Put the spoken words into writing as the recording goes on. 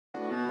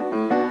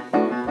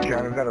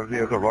Shannon, got a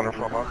vehicle running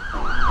from us.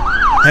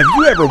 Have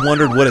you ever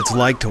wondered what it's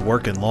like to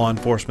work in law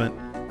enforcement?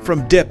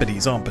 From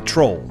deputies on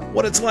patrol,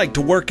 what it's like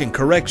to work in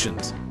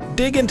corrections,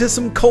 dig into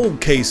some cold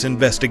case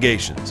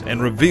investigations,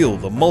 and reveal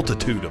the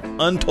multitude of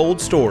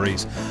untold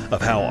stories of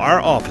how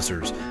our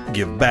officers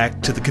give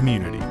back to the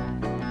community.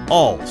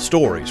 All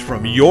stories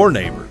from your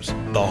neighbors,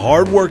 the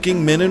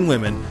hard-working men and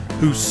women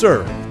who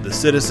serve the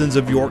citizens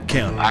of York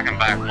County. I can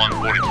back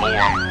 144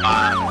 on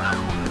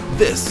 5.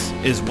 This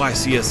is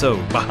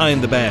YCSO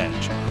Behind the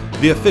Badge,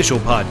 the official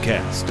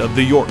podcast of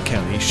the York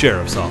County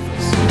Sheriff's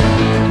Office.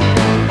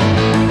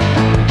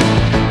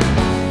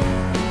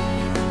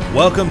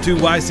 Welcome to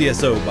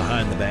YCSO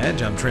Behind the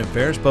Badge. I'm Trent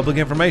Ferris, Public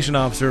Information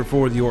Officer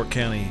for the York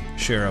County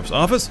Sheriff's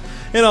Office,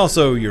 and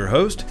also your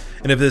host.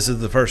 And if this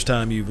is the first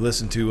time you've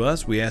listened to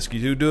us, we ask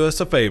you to do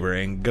us a favor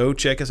and go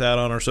check us out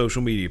on our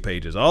social media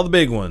pages. All the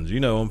big ones,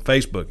 on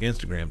Facebook,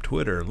 Instagram,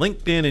 Twitter,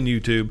 LinkedIn, and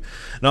YouTube.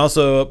 And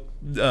also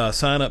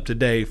sign up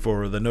today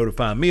for the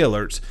Notify Me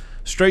alerts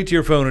straight to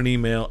your phone and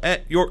email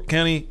at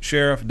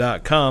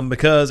yorkcountysheriff.com,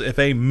 because if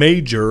a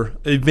major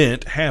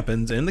event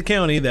happens in the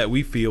county that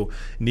we feel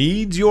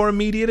needs your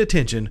immediate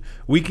attention,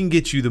 we can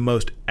get you the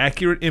most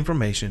accurate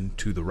information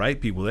to the right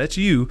people. That's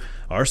you,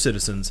 our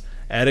citizens,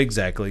 at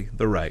exactly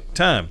the right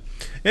time.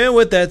 And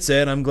with that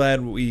said, I'm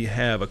glad we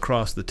have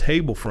across the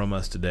table from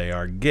us today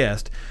our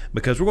guest,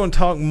 because we're going to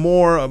talk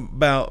more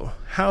about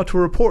how to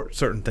report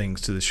certain things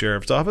to the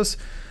Sheriff's Office.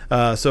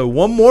 So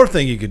one more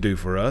thing you could do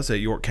for us at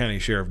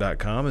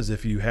yorkcountysheriff.com is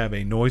if you have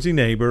a noisy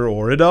neighbor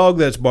or a dog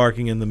that's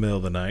barking in the middle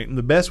of the night. And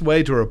the best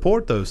way to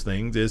report those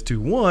things is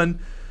to, one,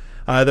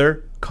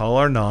 either call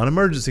our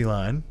non-emergency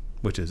line,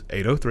 which is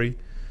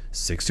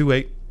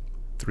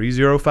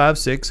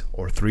 803-628-3056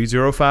 or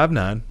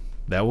 3059.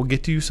 That will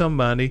get to you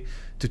somebody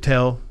to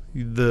tell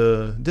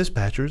the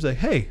dispatchers that,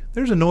 hey,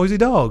 there's a noisy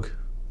dog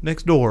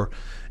next door.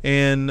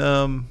 And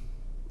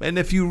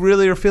if you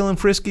really are feeling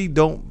frisky,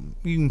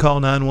 you can call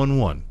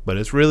 911, but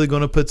it's really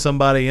going to put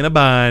somebody in a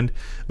bind,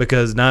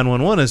 because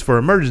 911 is for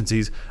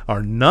emergencies.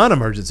 Our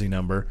non-emergency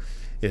number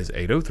is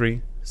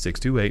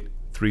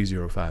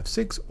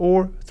 803-628-3056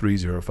 or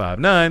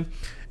 3059,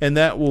 and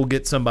that will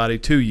get somebody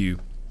to you.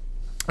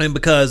 And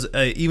because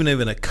even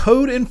in a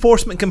code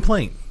enforcement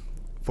complaint,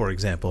 for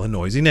example, a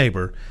noisy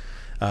neighbor,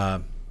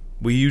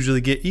 we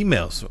usually get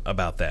emails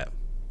about that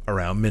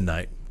around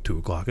midnight, 2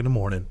 o'clock in the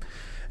morning.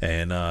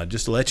 And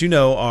just to let you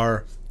know,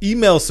 our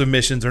email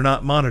submissions are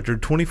not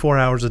monitored 24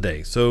 hours a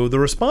day. So the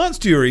response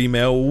to your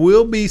email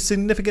will be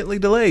significantly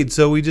delayed.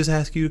 So we just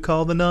ask you to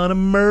call the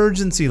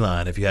non-emergency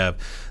line if you have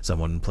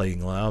someone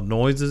playing loud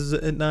noises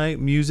at night,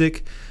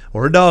 music,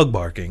 or a dog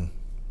barking.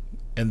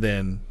 And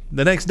then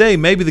the next day,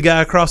 maybe the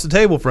guy across the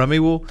table from me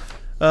will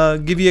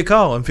give you a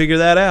call and figure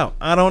that out.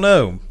 I don't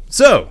know.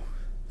 So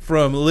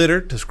from litter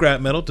to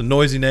scrap metal to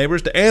noisy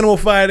neighbors to animal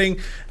fighting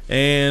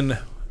and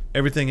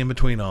everything in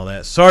between all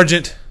that,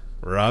 Sergeant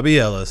Robbie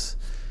Ellis,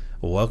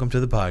 welcome to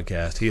the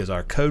podcast. He is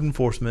our code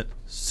enforcement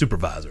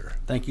supervisor.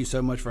 Thank you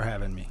so much for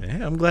having me.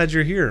 Yeah, I'm glad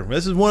you're here.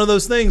 This is one of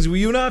those things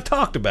you and I have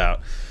talked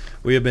about.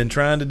 We have been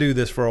trying to do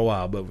this for a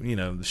while, but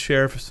the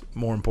sheriff is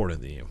more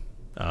important than you.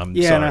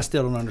 Sorry. And I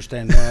still don't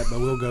understand that, but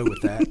we'll go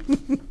with that.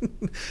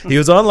 He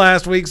was on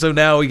last week, so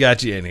now we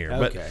got you in here.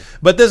 Okay.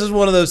 But this is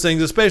one of those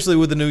things, especially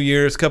with the new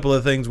year, it's a couple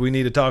of things we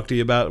need to talk to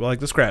you about,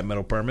 like the scrap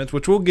metal permits,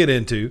 which we'll get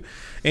into.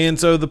 And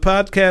so the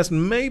podcast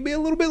may be a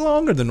little bit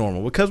longer than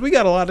normal because we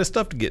got a lot of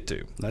stuff to get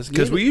to.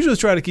 Because we usually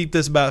try to keep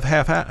this about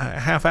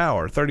half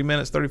hour, 30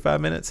 minutes,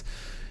 35 minutes.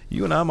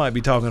 You and I might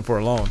be talking for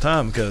a long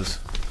time because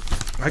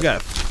I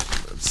got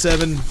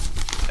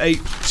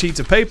 8 sheets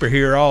of paper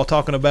here all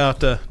talking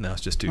about, no,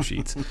 it's just 2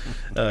 sheets,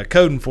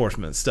 code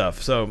enforcement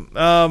stuff. So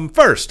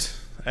first,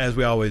 as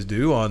we always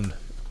do on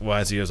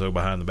YCSO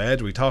Behind the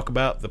Badge, we talk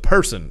about the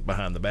person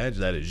behind the badge.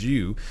 That is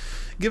you.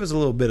 Give us a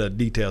little bit of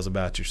details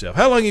about yourself.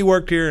 How long you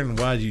worked here and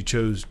why did you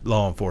choose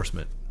law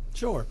enforcement?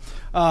 Sure.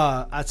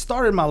 I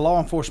started my law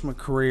enforcement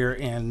career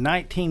in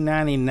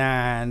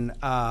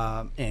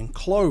 1999 in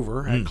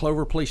Clover, at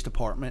Clover Police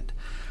Department.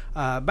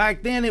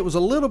 Back then, it was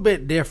a little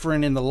bit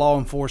different in the law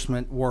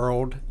enforcement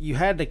world. You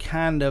had to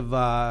kind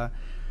of,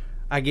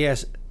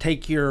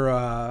 take get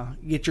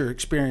your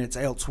experience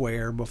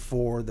elsewhere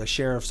before the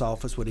sheriff's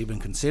office would even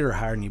consider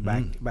hiring you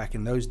back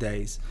in those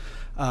days.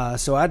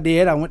 So I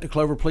did. I went to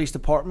Clover Police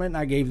Department.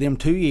 I gave them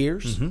 2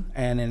 years.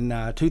 And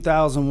in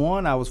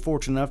 2001, I was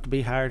fortunate enough to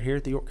be hired here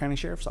at the York County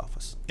Sheriff's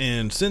Office.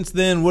 And since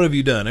then, what have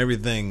you done?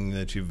 Everything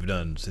that you've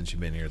done since you've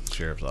been here at the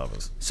Sheriff's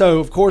Office? So,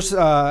 of course,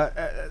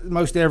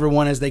 most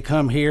everyone, as they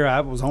come here,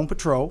 I was on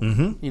patrol,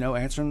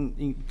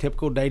 answering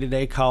typical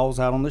day-to-day calls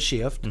out on the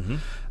shift.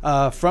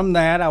 From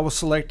that, I was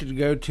selected to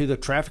go to the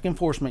Traffic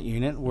Enforcement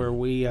Unit, where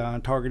we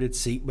targeted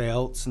seat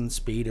belts and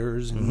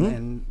speeders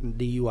and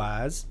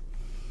DUIs.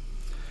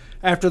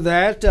 After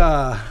that,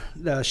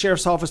 the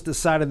Sheriff's Office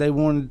decided they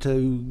wanted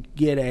to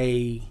get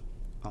a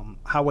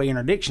highway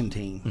interdiction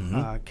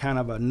team, kind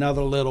of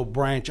another little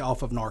branch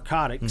off of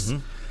narcotics.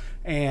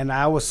 And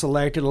I was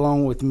selected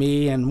along with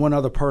me and one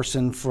other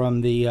person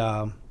from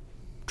the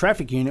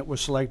traffic unit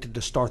was selected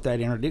to start that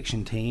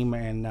interdiction team,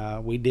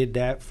 and we did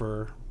that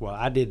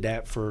I did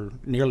that for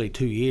nearly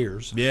 2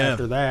 years. Yeah.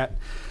 After that.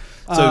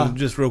 So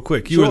just real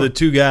quick, you sure. were the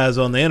two guys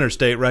on the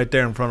interstate right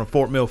there in front of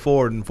Fort Mill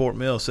Ford and Fort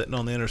Mill, sitting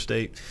on the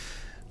interstate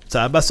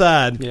side by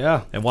side,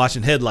 Yeah. and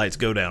watching headlights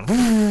go down.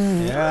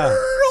 Yeah.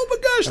 Oh my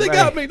gosh, they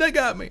got me! They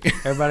got me!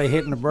 Everybody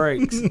hitting the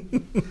brakes.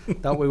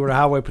 Thought we were the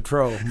highway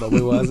patrol, but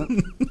we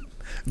wasn't.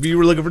 You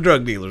were looking for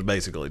drug dealers,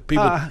 basically.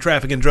 People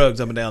trafficking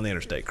drugs up and down the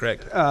interstate,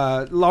 correct?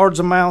 Large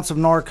amounts of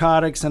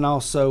narcotics and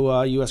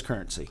also U.S.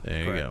 currency. There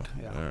you Correct.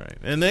 go. Yeah. All right.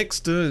 And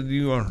next,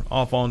 you are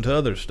off on to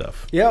other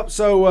stuff. Yep.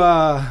 So,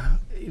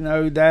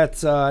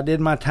 that's I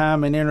did my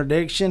time in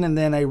interdiction, and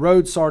then a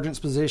road sergeant's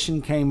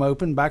position came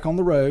open back on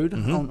the road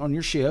on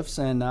your shifts,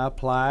 and I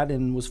applied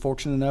and was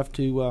fortunate enough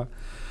to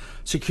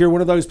secure one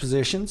of those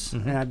positions,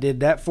 and I did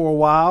that for a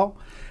while.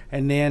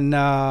 And then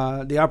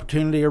the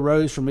opportunity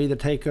arose for me to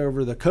take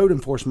over the code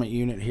enforcement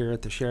unit here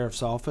at the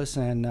sheriff's office,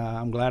 and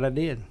I'm glad I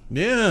did.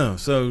 Yeah,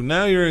 so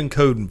now you're in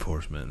code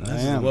enforcement.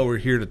 This is am. what we're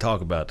here to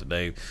talk about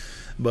today.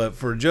 But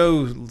for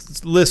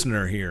Joe's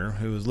listener here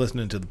who is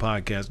listening to the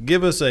podcast,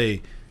 give us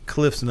a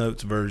Cliff's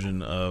Notes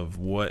version of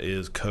what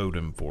is code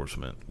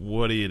enforcement.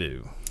 What do you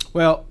do?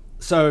 Well,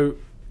 so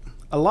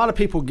a lot of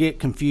people get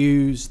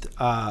confused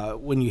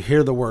when you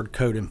hear the word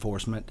code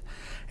enforcement,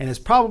 and it's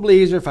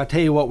probably easier if I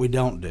tell you what we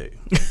don't do.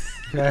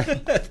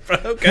 Okay?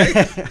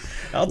 Okay,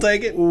 I'll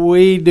take it.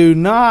 We do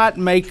not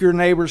make your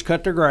neighbors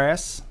cut their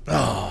grass.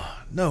 Oh,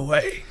 no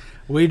way.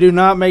 We do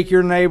not make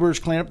your neighbors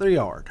clean up their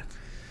yard.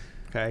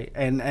 Okay,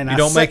 and You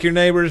don't make your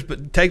neighbors,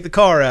 but take the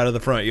car out of the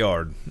front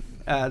yard.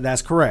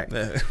 That's correct.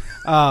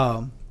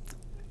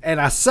 And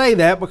I say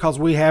that because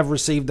we have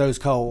received those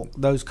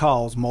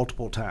calls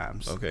multiple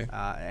times. Okay.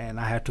 And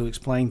I have to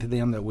explain to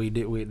them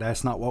that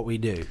that's not what we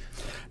do.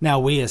 Now,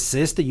 we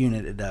assist the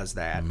unit that does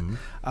that.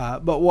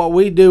 But what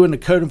we do in the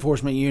code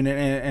enforcement unit,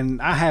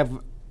 and I have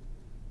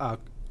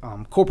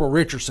Corporal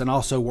Richardson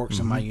also works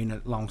in my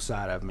unit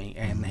alongside of me,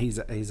 and he's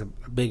a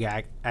big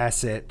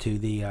asset to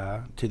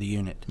the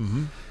unit.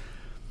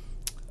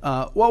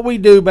 What we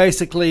do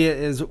basically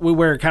is we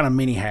wear kind of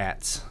many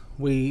hats.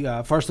 We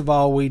first of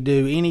all, we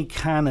do any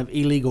kind of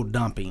illegal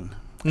dumping.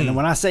 And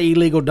when I say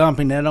illegal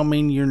dumping, that don't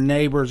mean your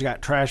neighbors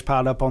got trash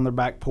piled up on their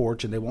back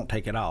porch and they won't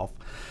take it off.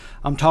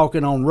 I'm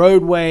talking on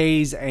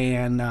roadways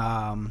and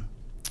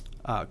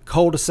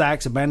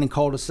cul-de-sacs, abandoned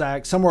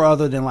cul-de-sacs, somewhere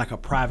other than like a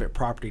private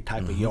property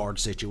type of yard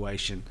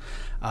situation.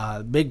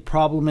 Big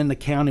problem in the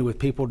county with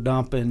people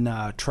dumping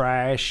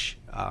trash,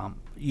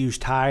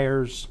 used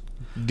tires,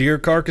 Deer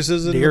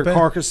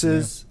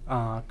carcasses?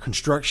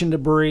 construction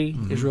debris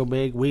is real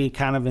big. We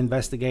kind of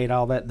investigate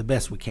all that the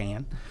best we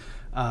can.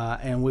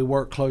 And we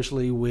work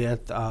closely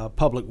with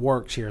Public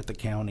Works here at the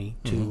county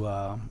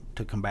to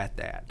combat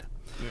that.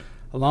 Yeah.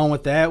 Along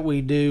with that,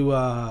 we do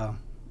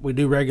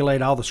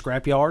regulate all the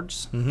scrap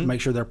yards to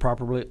make sure they're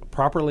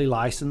properly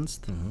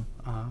licensed.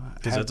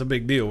 Because that's a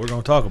big deal. We're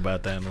going to talk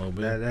about that in a little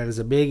bit. That is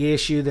a big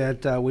issue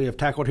that we have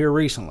tackled here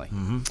recently.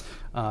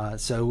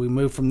 So we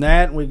move from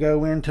that and we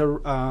go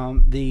into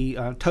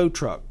the tow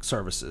truck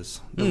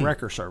services, the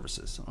wrecker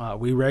services.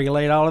 We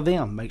regulate all of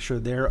them, make sure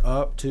they're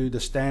up to the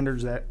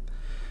standards that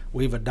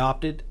we've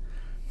adopted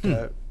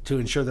to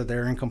ensure that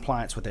they're in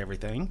compliance with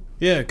everything.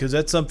 Yeah, because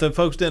that's something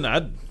folks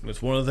didn't.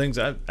 It's one of the things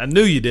I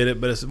knew you did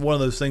it, but it's one of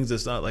those things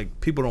that's not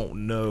like people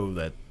don't know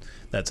that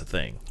that's a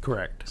thing.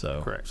 Correct.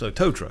 So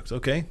tow trucks.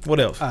 Okay. What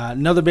else?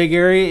 Another big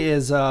area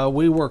is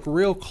we work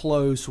real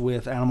close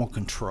with animal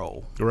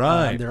control.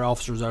 Right. Their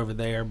officers over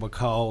there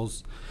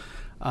because,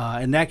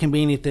 and that can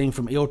be anything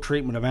from ill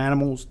treatment of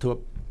animals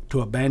to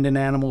abandoned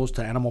animals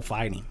to animal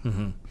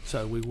fighting.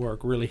 So we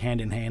work really hand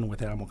in hand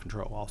with animal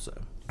control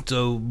also.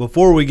 So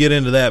before we get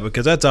into that,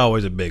 because that's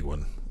always a big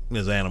one,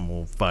 is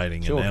animal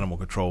fighting Sure. and animal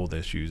control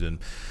issues.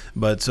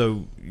 But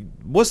so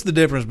what's the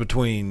difference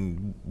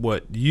between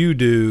what you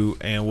do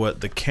and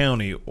what the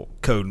county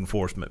code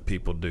enforcement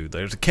people do?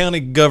 There's a county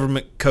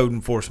government code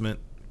enforcement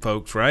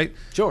folks, right?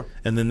 Sure.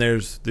 And then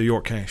there's the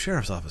York County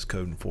Sheriff's Office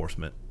code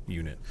enforcement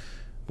unit.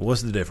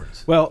 What's the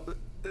difference? Well,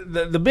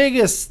 the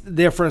biggest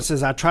difference,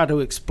 as I try to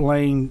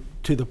explain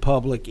to the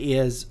public,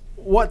 is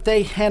what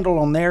they handle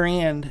on their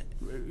end.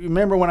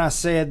 Remember when I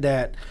said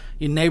that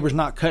your neighbor's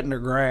not cutting their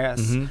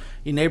grass,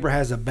 your neighbor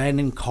has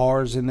abandoned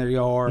cars in their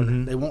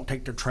yard, they won't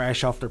take their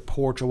trash off their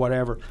porch or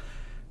whatever.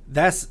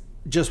 That's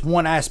just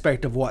one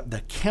aspect of what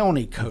the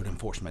county code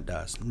enforcement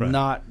does,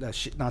 not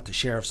the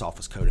sheriff's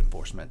office code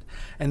enforcement.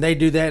 And they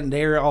do that, and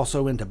they're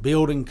also into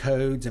building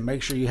codes and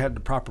make sure you have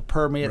the proper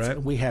permits.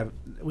 Right. We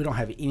don't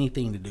have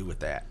anything to do with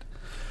that.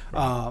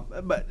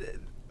 But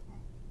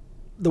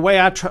the way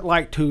I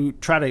like to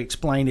try to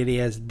explain it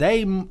is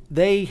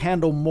they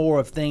handle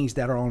more of things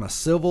that are on a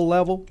civil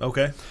level.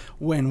 Okay.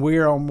 When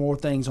we're on more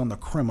things on the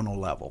criminal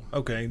level.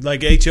 Okay,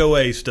 like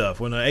HOA stuff.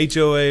 When a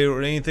HOA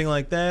or anything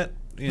like that?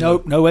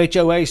 Nope, no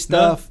HOA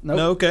stuff. No, Nope.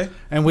 no, okay.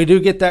 And we do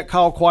get that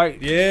call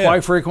quite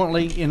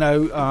frequently.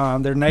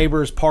 Their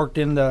neighbors parked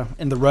in the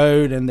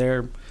road and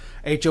their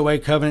HOA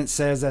covenant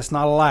says that's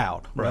not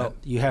allowed. Right. Well,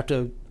 you have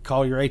to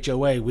call your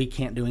HOA. We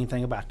can't do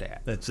anything about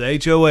that. That's the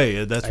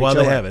HOA. That's why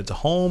they HOA. have it. It's a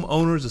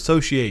homeowners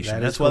association.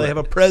 That That's is why they have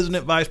a correct.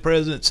 president, vice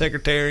president,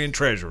 secretary, and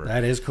treasurer.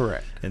 That is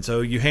correct. And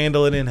so you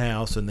handle it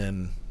in-house and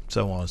then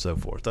so on and so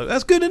forth. So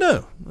that's good to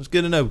know. That's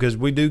good to know because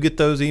we do get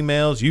those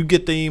emails. You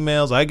get the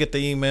emails. I get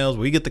the emails.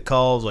 We get the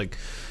calls. Like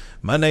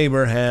my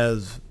neighbor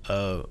has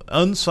a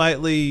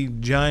unsightly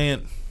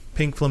giant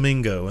pink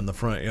flamingo in the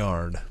front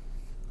yard.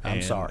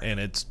 I'm sorry. And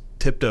it's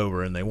tipped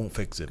over and they won't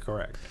fix it.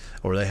 Correct.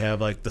 Or they have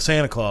like the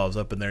Santa Claus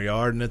up in their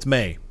yard and it's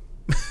May.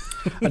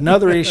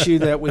 Another issue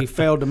that we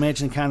failed to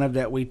mention, kind of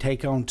that we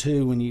take on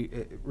too, when you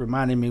it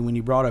reminded me when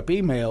you brought up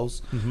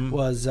emails,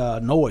 was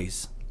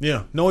noise.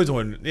 Yeah, noise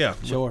ordinance. Yeah,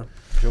 Sure.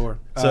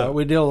 So-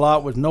 We deal a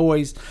lot with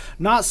noise.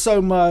 Not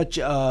so much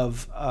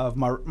of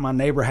my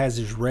neighbor has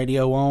his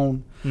radio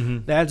on.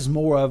 That's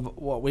more of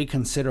what we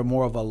consider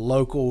more of a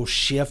local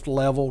shift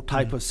level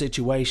type of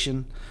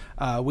situation.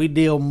 We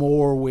deal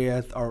more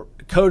with, or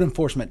code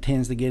enforcement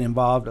tends to get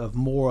involved of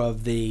more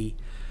of the,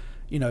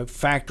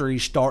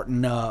 factories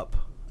starting up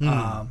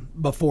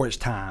before it's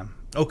time.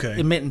 Okay.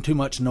 Emitting too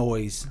much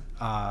noise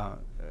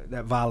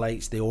that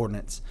violates the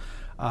ordinance.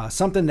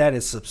 Something that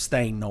is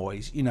sustained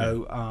noise,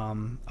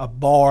 a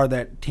bar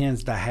that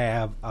tends to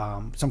have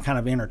some kind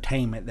of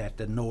entertainment that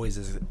the noise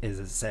is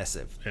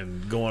excessive.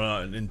 And going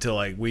on until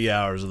like wee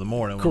hours of the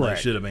morning when they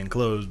Correct. should have been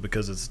closed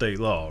because it's state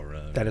law.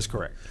 Right? That is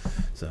correct.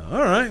 So,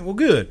 all right, well,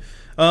 good.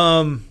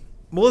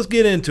 Well, let's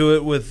get into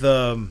it with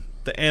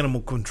the animal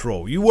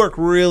control. You work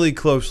really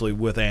closely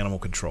with animal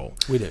control.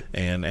 We do.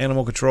 And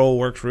animal control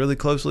works really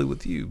closely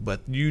with you, but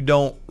you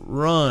don't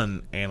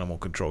run animal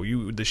control.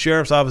 The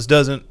sheriff's office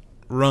doesn't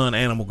run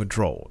animal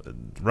control,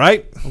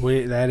 right?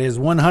 That is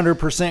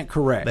 100%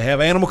 correct. They have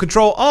animal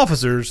control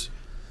officers,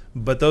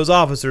 but those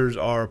officers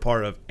are a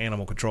part of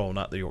animal control,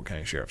 not the York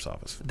County Sheriff's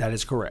Office. That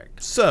is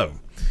correct. So,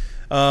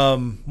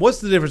 what's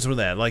the difference with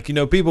that? Like,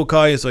 people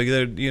call you, it's like,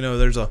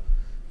 there's a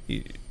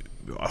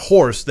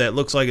horse that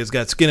looks like it's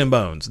got skin and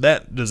bones.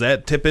 Does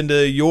that tip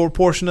into your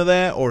portion of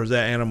that, or is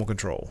that animal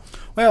control?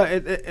 Well,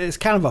 it's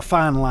kind of a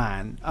fine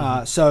line.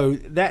 So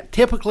that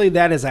typically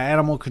that is an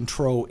animal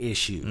control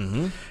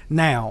issue.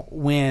 Now,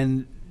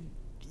 when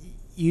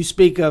you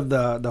speak of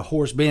the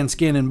horse being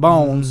skin and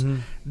bones,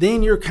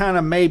 then you're kind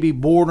of maybe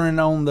bordering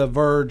on the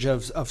verge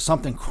of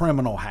something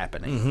criminal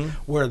happening,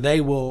 where they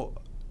will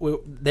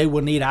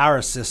need our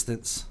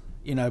assistance,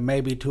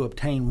 maybe to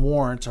obtain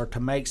warrants or to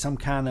make some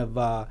kind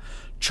of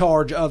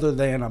charge other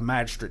than a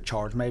magistrate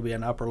charge, maybe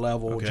an upper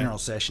level general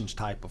sessions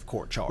type of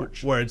court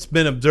charge. Where it's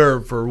been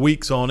observed for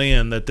weeks on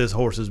end that this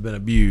horse has been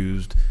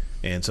abused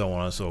and so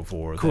on and so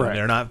forth. Correct. And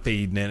they're not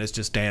feeding it. It's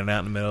just standing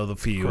out in the middle of the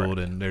field Correct.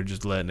 and they're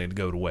just letting it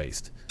go to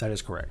waste. That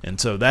is correct. And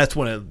so that's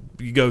when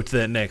you go to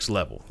that next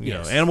level.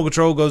 Yes. Animal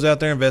control goes out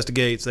there,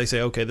 investigates. They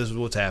say, okay, this is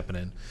what's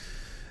happening.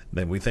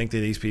 Then we think that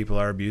these people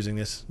are abusing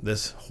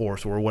this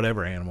horse or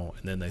whatever animal.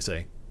 And then they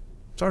say,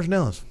 Sergeant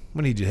Ellis,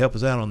 we need you to help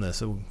us out on this.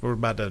 So we're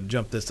about to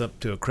jump this up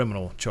to a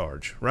criminal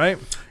charge, right?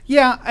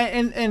 Yeah,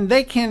 and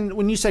they can,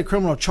 when you say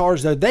criminal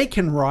charge, though, they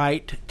can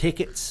write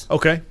tickets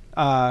Okay.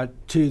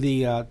 to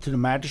the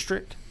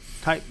magistrate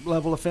type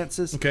level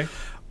offenses. Okay.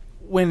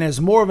 When there's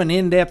more of an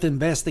in-depth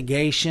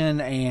investigation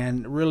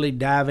and really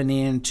diving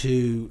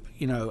into,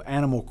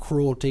 animal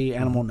cruelty,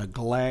 animal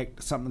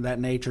neglect, something of that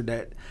nature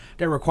that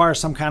requires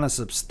some kind of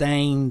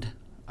sustained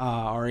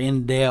or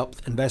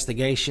in-depth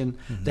investigation,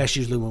 that's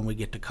usually when we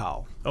get the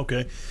call.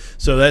 Okay.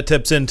 So that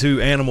tips into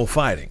animal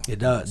fighting. It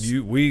does.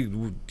 You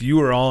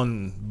were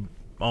on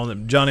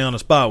Johnny on the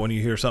spot when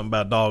you hear something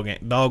about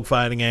dog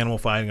fighting, animal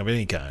fighting of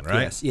any kind,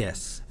 right?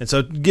 Yes. And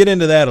so get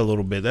into that a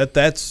little bit.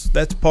 That's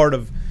part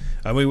of.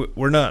 I mean,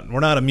 we're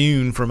not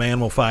immune from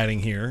animal fighting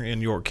here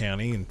in York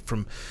County, and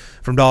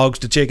from dogs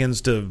to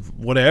chickens to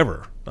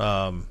whatever.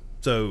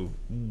 So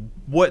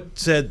what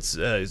sets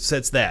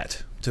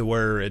that to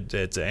where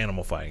it's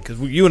animal fighting? Because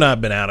you and I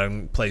have been out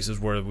in places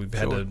where we've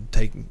had to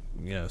take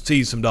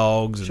seize some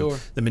dogs and Sure.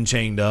 they've been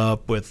chained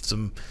up with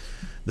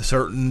the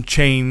certain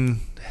chain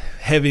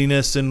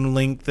heaviness and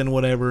length and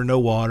whatever, no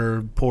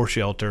water, poor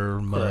shelter,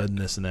 mud, Correct. and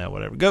this and that,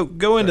 whatever.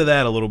 Go into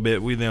that a little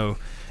bit. We know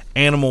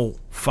animal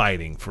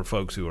fighting for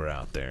folks who are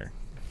out there.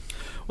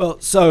 Well,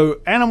 so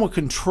animal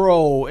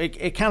control,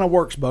 it kind of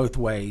works both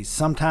ways.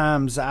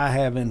 Sometimes I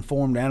have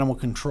informed animal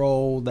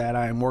control that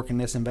I am working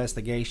this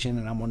investigation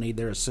and I'm going to need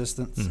their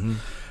assistance.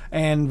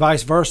 And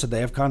vice versa.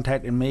 They have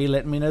contacted me,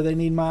 letting me know they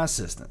need my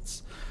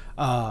assistance.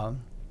 But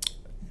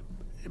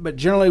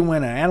generally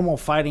when an animal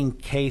fighting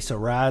case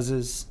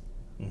arises,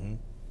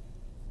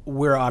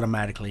 we're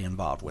automatically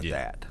involved with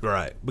that.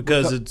 Right.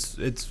 Because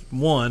it's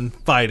one,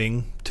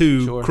 fighting,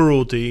 two, Sure.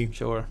 cruelty,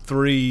 Sure.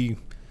 three,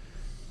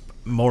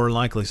 more than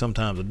likely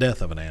sometimes the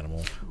death of an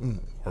animal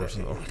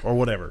or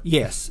whatever.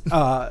 Yes.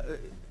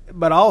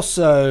 But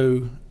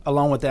also,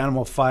 along with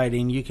animal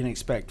fighting, you can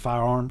expect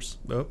firearms,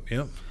 Oh,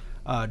 yep.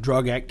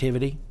 drug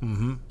activity.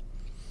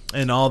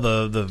 And all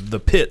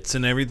the pits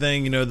and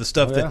everything, the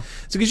stuff Oh, that yeah.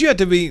 it's because you have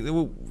to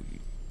be.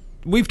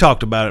 We've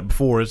talked about it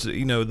before. It's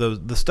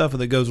the stuff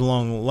that goes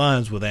along the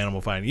lines with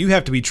animal fighting. You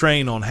have to be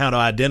trained on how to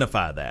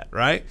identify that,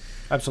 right?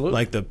 Absolutely.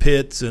 Like the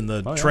pits and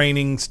the yeah.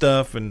 training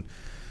stuff, and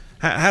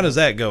how does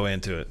that go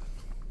into it?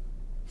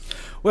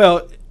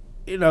 Well,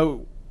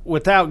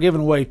 without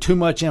giving away too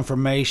much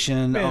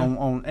information Yeah.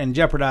 on and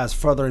jeopardize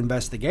further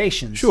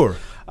investigations. Sure.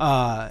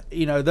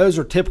 Those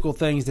are typical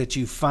things that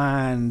you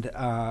find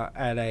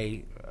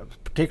at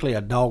particularly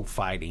a dog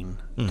fighting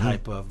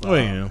type of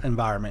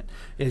environment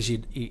is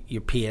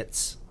your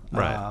pits.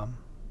 Right.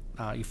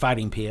 Your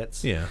fighting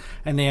pits. Yeah.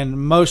 And then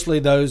mostly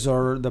those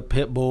are the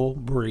pit bull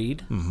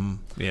breed. Mm-hmm.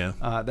 Yeah.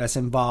 That's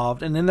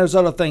involved. And then there's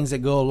other things that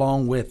go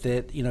along with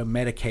it,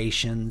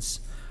 medications,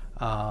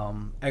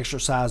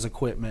 exercise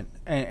equipment.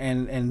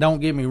 And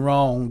don't get me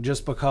wrong,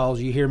 just because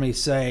you hear me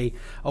say,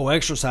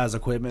 exercise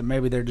equipment,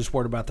 maybe they're just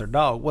worried about their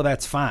dog. Well,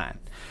 that's fine.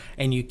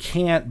 And you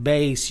can't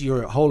base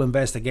your whole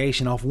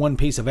investigation off one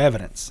piece of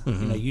evidence.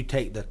 Mm-hmm. You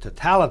take the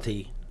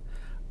totality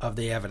of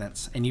the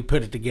evidence and you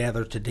put it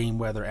together to deem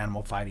whether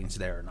animal fighting's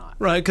there or not.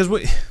 Right, because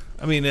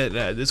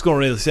it's going to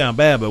really sound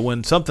bad, but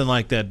when something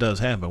like that does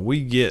happen,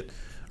 we get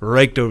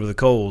raked over the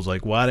coals.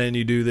 Like, why didn't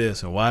you do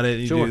this and why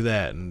didn't you do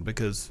that? And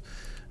because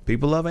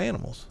people love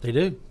animals, they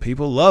do.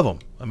 People love them.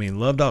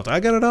 Love dogs.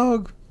 I got a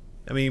dog.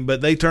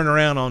 But they turn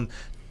around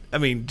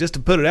just to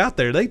put it out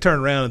there, they turn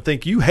around and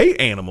think you hate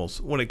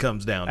animals when it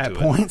comes down to it. At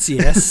points,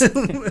 yes.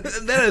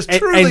 That is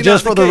truly and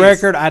just not for the the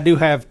case. record, I do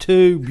have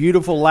 2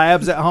 beautiful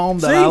labs at home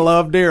that I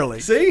love dearly.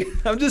 See,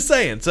 I'm just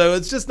saying. So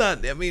it's just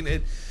not.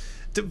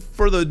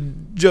 For the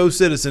Joe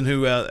citizen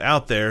who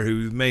out there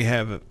who may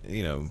have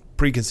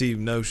preconceived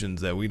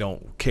notions that we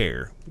don't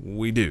care,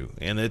 we do,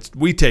 and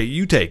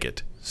you take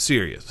it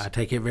serious. I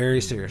take it very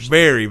seriously.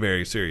 Very,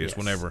 very serious. Yes.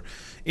 Whenever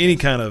any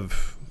kind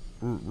of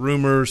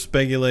rumor,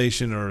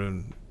 speculation,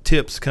 or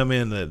tips come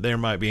in that there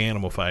might be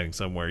animal fighting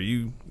somewhere,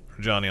 you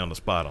are Johnny on the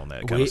spot on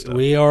that kind of stuff.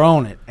 We are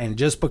on it, and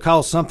just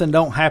because something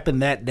don't happen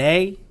that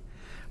day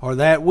or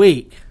that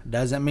week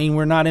doesn't mean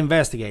we're not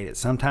investigating.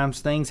 Sometimes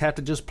things have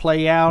to just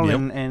play out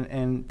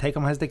and take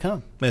them as they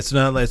come. It's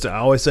not. I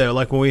always say,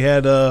 like when we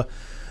had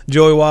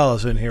Joey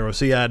Wallace in here with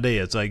CID,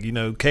 it's like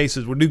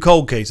cases. We do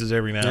cold cases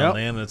every now and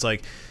then. And it's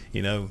like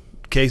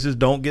cases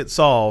don't get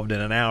solved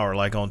in an hour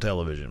like on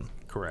television.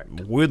 Correct.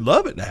 We'd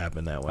love it to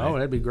happen that way. Oh,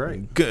 that'd be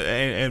great. Good,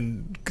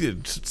 and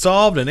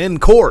solved and in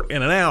court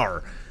in an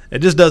hour. It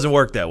just doesn't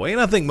work that way. And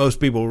I think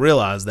most people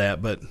realize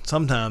that, but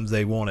sometimes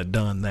they want it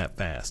done that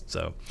fast.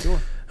 So,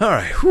 sure. All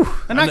right. Whew.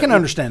 And I can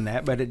understand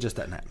that, but it just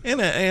doesn't happen. And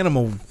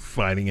animal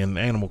fighting and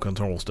animal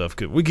control stuff,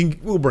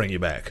 we'll bring you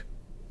back.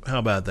 How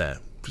about that?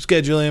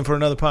 Schedule in for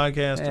another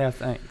podcast? Yeah,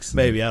 thanks.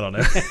 Maybe, I don't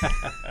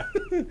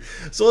know.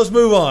 So let's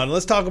move on.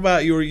 Let's talk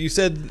about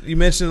you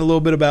mentioned a little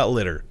bit about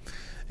litter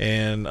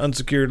and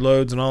unsecured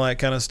loads and all that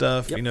kind of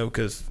stuff,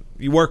 because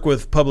you work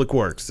with Public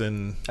Works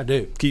and I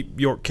do. Keep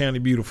York County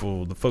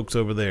Beautiful, the folks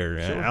over there,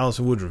 Sure.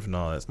 Allison Woodruff and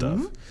all that stuff.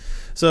 Mm-hmm.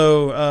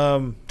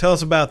 So tell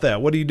us about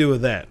that. What do you do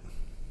with that?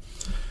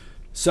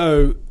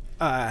 So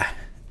I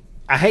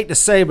hate to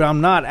say, but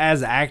I'm not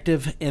as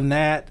active in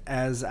that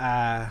as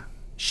I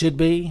should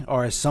be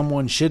or as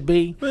someone should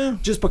be,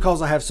 just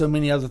because I have so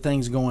many other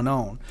things going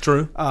on.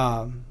 True.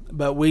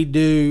 But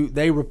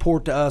they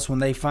report to us when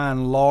they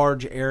find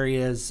large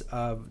areas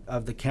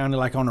of the county,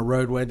 like on a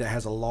roadway that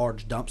has a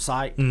large dump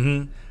site.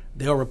 Mm-hmm.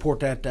 They'll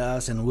report that to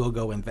us, and we'll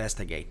go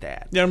investigate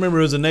that. Yeah, I remember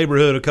it was a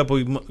neighborhood a couple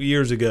of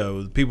years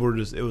ago. People were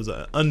it was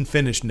an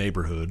unfinished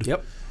neighborhood.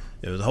 Yep.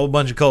 It was a whole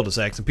bunch of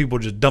cul-de-sacs, and people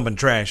were just dumping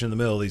trash in the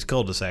middle of these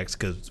cul-de-sacs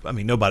because,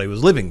 nobody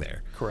was living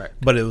there. Correct.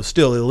 But it was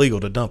still illegal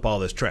to dump all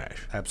this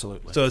trash.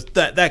 Absolutely. So it's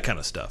that kind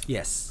of stuff.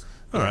 Yes.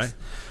 All yes.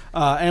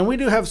 right. And we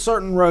do have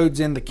certain roads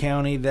in the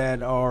county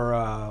that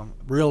are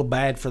real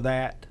bad for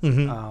that,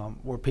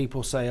 where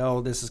people say,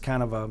 this is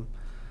kind of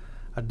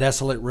a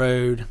desolate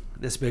road.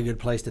 This would be a good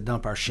place to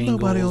dump our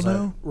shingles. Nobody will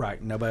know. Right.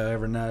 Nobody will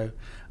ever know.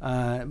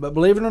 But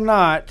believe it or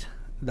not,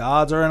 the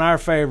odds are in our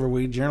favor.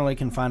 We generally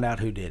can find out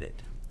who did it.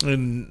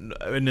 And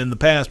in the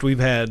past, we've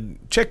had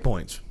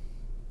checkpoints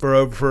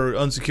for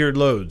unsecured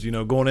loads,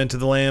 going into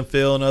the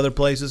landfill and other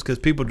places because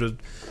people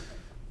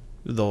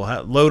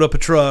they'll load up a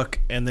truck,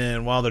 and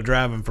then while they're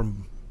driving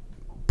from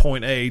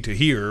point A to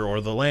here or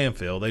the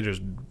landfill, they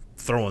just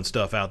throwing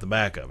stuff out the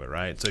back of it,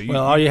 right? So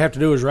all you have to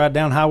do is ride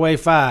down Highway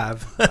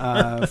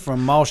 5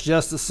 from Moss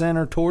Justice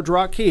Center towards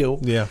Rock Hill,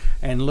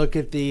 and look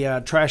at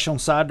the trash on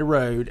side of the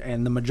road,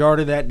 and the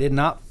majority of that did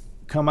not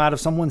come out of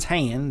someone's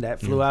hand. That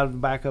flew out of the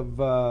back of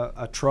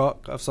a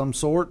truck of some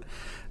sort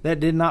that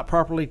did not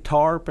properly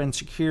tarp and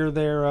secure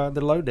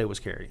the load they was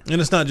carrying.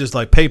 And it's not just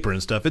like paper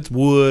and stuff. It's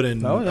wood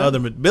and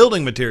other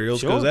building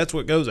materials, because that's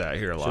what goes out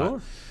here a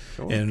lot.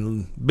 Sure.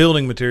 And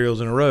building materials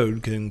in a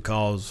road can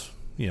cause,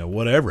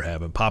 whatever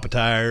happen, pop a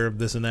tire,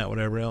 this and that,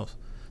 whatever else.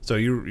 So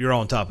you're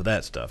on top of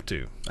that stuff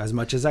too. As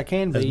much as I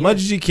can be. As much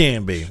as you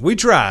can be. We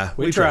try.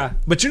 We try.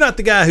 But you're not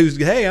the guy who's,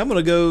 hey, I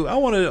want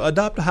to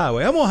adopt a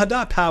highway. I'm going to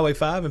adopt Highway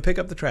 5 and pick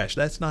up the trash.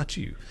 That's not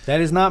you.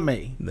 That is not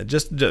me.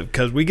 Just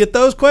because we get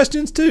those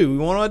questions too. We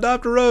want to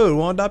adopt a road. We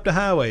want to adopt a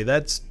highway.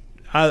 That's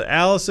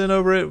Allison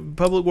over at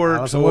Public Works.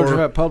 Allison works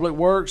at Public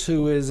Works,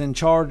 who is in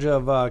charge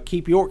of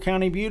Keep York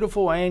County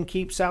Beautiful and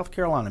Keep South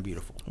Carolina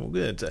Beautiful. Well,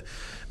 good.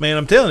 Man,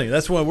 I'm telling you,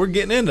 that's why we're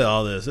getting into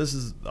all this. This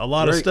is a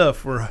lot of Great.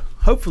 stuff. We're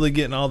hopefully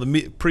getting all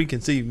the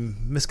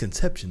preconceived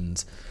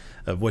misconceptions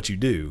of what you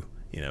do.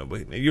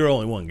 But you're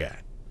only one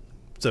guy.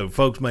 So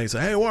folks may say,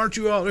 hey, why aren't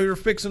you out here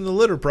fixing the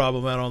litter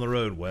problem out on the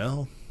road?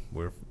 Well,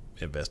 we're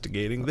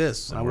investigating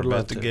this, and I we're would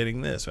love to.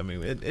 investigating this. I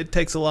mean, it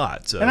takes a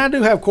lot. So. And I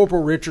do have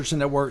Corporal Richardson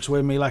that works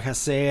with me, like I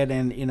said,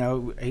 and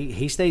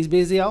he stays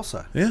busy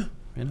also. Yeah,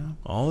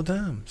 all the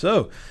time.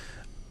 So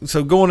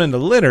going into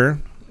litter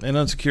and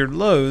unsecured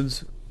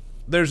loads,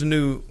 there's a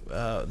new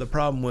the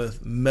problem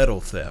with metal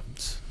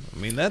thefts. I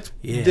mean, that's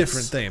a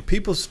different thing.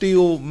 People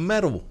steal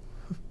metal,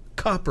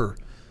 copper,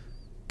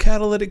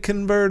 catalytic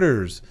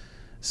converters,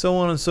 so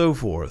on and so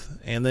forth.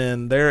 And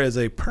then there is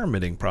a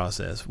permitting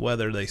process,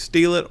 whether they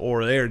steal it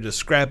or they're just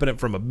scrapping it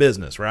from a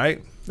business,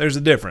 right? There's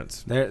a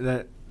difference.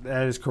 That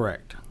is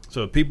correct.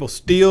 So if people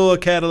steal a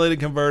catalytic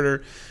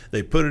converter,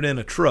 they put it in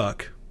a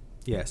truck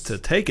Yes. to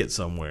take it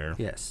somewhere.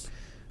 Yes.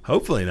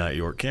 Hopefully not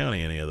York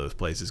County, any of those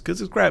places, because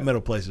the scrap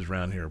metal places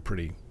around here are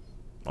pretty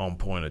on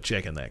point of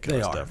checking that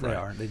kind of stuff. They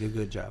are. They do a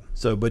good job.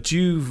 So, but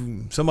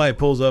somebody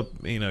pulls up,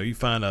 you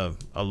find a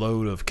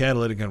load of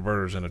catalytic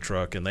converters in a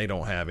truck, and they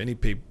don't have any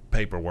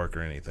paperwork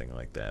or anything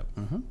like that.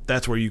 Mm-hmm.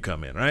 That's where you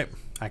come in, right?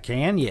 I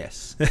can,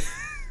 yes.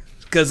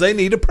 Because they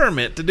need a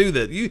permit to do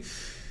that.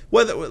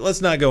 Let's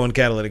not go on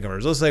catalytic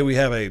converters. Let's say we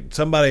have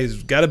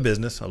somebody's got a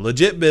business, a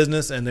legit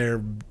business, and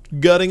they're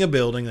gutting a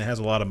building that has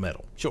a lot of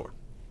metal. Sure.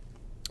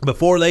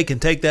 Before they can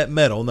take that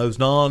metal, those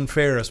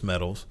non-ferrous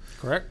metals,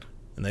 Correct.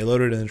 and they load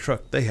it in the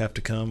truck, they have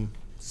to come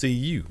see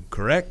you,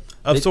 correct?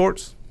 Of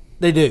sorts?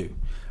 They do.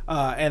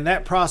 And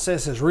that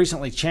process has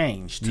recently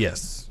changed.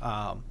 Yes.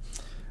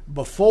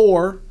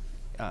 Before,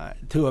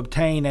 to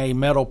obtain a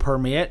metal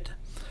permit,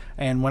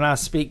 and when I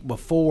speak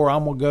before,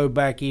 I'm going to go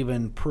back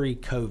even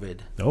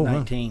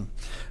pre-COVID-19.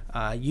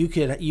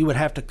 You would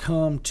have to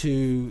come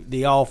to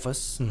the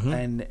office,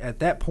 and at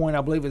that point,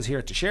 I believe it was here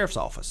at the sheriff's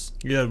office.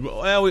 Yeah,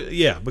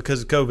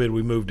 because of COVID,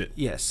 we moved it.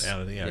 Yes.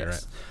 Out of the area, yes.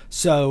 right?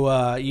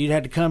 So you'd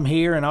had to come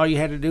here, and all you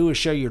had to do was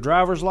show your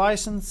driver's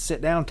license,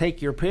 sit down,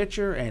 take your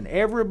picture, and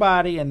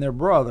everybody and their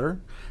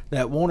brother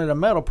that wanted a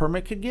metal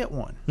permit could get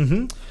one.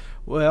 Mm-hmm.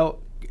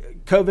 Well,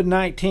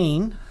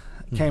 COVID-19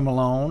 came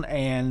along,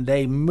 and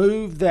they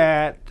moved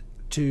that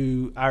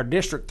to our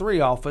District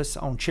 3 office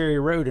on Cherry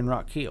Road in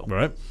Rock Hill.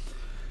 Right.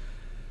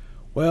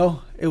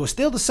 Well, it was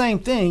still the same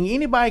thing.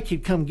 Anybody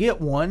could come get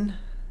one,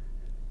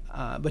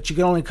 but you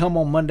could only come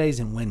on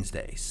Mondays and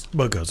Wednesdays.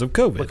 Because of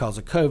COVID.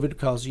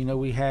 Because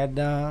we had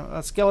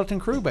a skeleton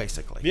crew,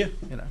 basically. Yeah.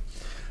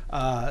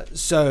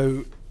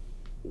 So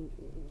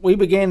we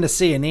began to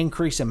see an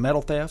increase in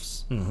metal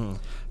thefts. Mm-hmm.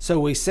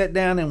 So we sat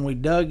down and we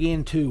dug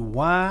into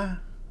why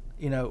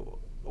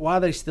are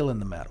they still in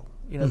the metal?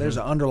 There's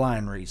an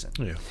underlying reason.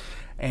 Yeah.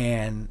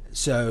 And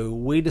so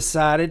we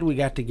decided, we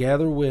got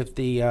together with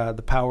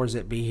the powers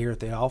that be here at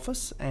the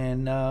office,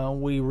 and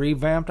we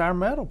revamped our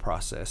metal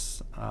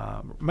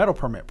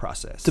permit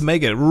process. To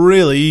make it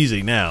really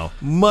easy now,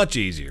 much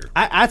easier.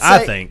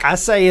 I think. I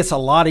say it's a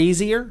lot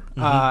easier,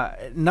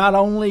 not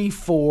only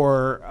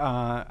for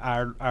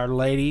our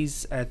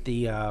ladies at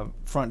the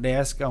front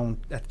desk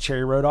at the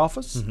Cherry Road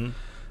office,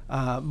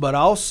 but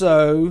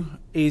also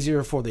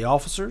easier for the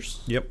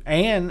officers. Yep.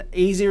 And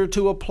easier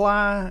to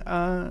apply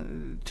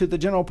to the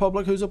general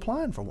public who's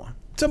applying for one.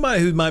 Somebody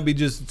who might be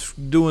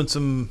just doing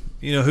some,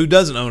 who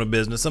doesn't own a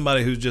business,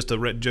 somebody who's just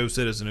a Joe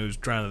citizen who's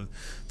trying to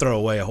throw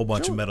away a whole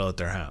bunch of metal at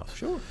their house.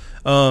 Sure.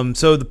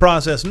 So the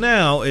process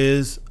now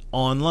is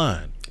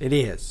online. It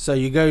is. So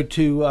you go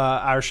to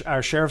our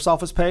sheriff's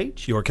office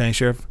page.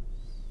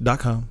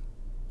 YorkCountySheriff.com.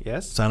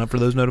 Yes. Sign up for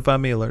those notify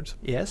me alerts.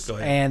 Yes. Go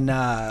ahead. And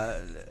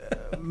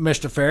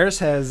Mr. Ferris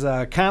has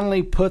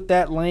kindly put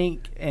that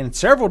link in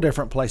several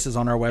different places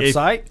on our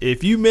website.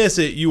 If you miss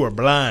it, you are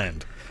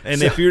blind.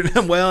 And if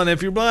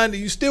you're blind,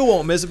 you still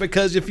won't miss it,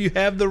 because if you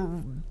have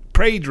the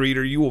page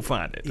reader, you will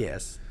find it.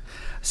 Yes.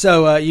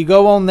 So you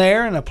go on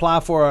there and apply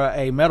for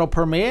a metal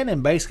permit,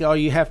 and basically all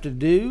you have to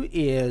do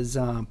is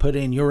put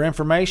in your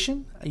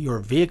information, your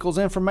vehicle's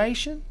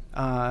information,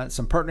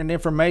 some pertinent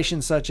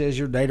information such as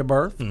your date of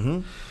birth,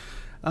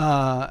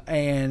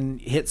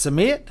 and hit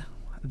submit.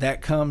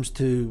 That comes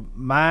to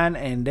mine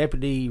and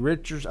Deputy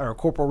Richards, or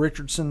Corporal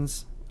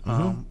Richardson's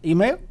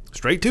email.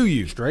 Straight to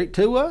you. Straight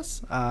to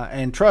us.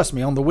 And trust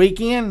me, on the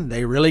weekend,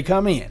 they really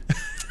come in.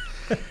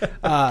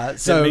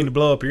 Didn't mean to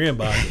blow up your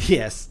inbox.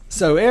 Yes.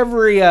 So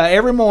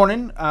every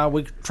morning,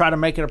 we try to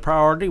make it a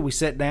priority. We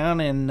sit down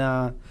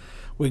and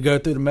we go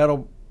through the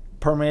metal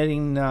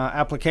permitting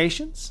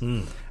applications.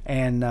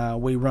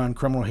 And we run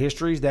criminal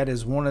histories. That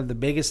is one of the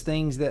biggest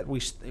things that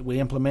we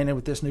implemented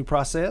with this new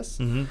process.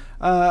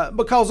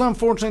 Because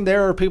unfortunately,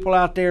 there are people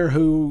out there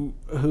who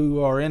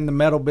are in the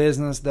metal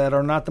business that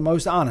are not the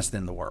most honest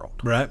in the world.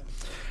 Right.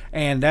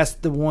 And that's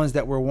the ones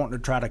that we're wanting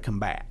to try to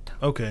combat.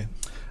 Okay.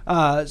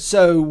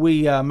 So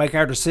we make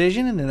our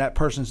decision, and then that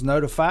person's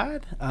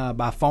notified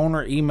by phone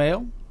or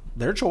email,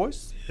 their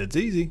choice. It's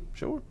easy.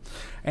 Sure.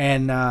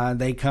 And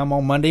they come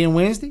on Monday and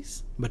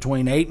Wednesdays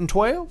between 8 and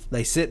 12.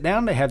 They sit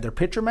down, they have their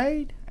picture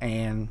made,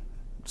 and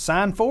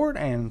sign for it,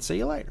 and see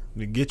you later.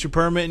 You get your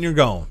permit and you're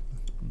gone.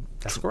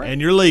 That's correct. And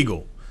you're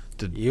legal.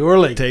 You're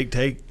legal.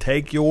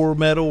 Take your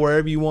metal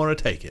wherever you want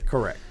to take it.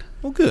 Correct.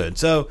 Well, good.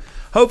 So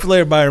hopefully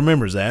everybody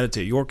remembers that. It's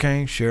at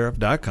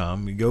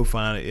YorkCountySheriff.com. You go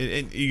find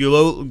it.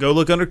 You go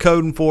look under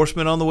code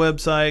enforcement on the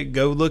website.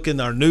 Go look in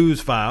our news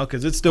file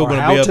because it's still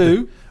going to be up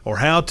there. Or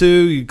how to.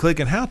 You click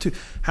on how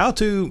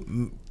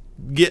to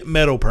get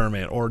metal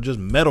permit or just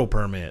metal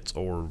permits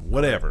or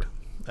whatever.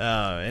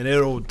 And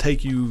it'll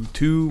take you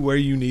to where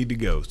you need to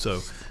go.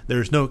 So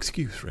there's no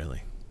excuse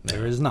really.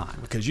 There is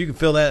not. Because you can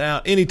fill that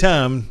out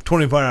anytime,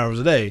 24 hours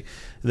a day,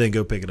 and then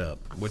go pick it up,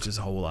 which is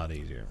a whole lot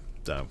easier.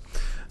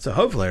 So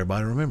hopefully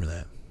everybody remember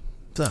that.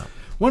 So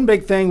one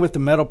big thing with the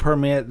metal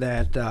permit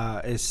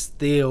that is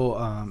still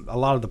a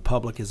lot of the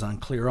public is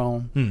unclear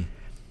on,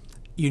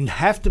 you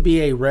have to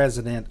be a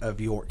resident of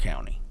York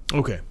County.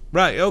 Okay.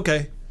 Right.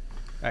 Okay.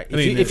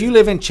 If you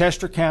live in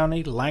Chester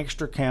County,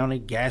 Lancaster County,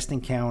 Gaston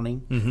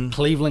County,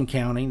 Cleveland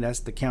County, that's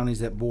the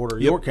counties that border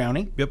York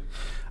County. Yep.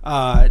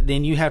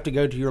 Then you have to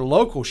go to your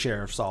local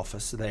sheriff's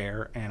office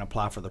there and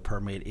apply for the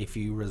permit if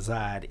you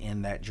reside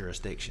in that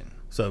jurisdiction.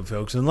 So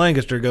folks in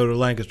Lancaster go to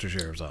Lancaster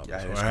Sheriff's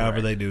Office or however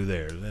they do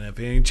theirs. And if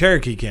you're in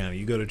Cherokee County,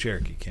 you go to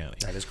Cherokee County.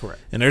 That is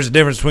correct. And there's a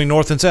difference between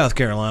North and South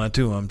Carolina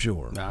too, I'm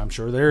sure. I'm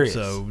sure there is.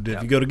 So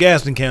if you go to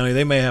Gaston County,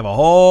 they may have a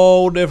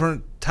whole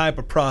different type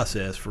of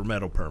process for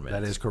metal permits.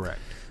 That is correct.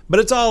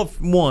 But it's all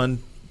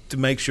one to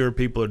make sure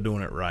people are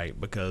doing it right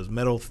because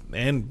metal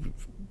and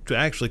to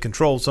actually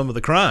control some of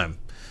the crime.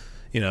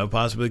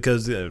 Possibly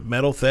because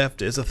metal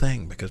theft is a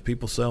thing because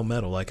people sell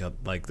metal like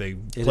they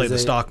play the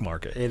stock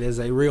market. It is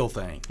a real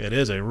thing. It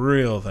is a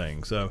real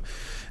thing. So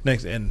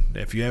next, and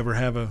if you ever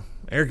have a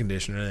air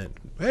conditioner,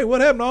 hey,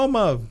 what happened to all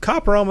my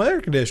copper on my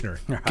air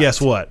conditioner? Right.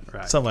 Guess what?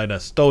 Right. Somebody done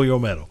stole your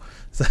metal.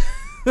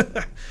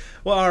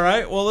 Well, all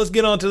right. Well, let's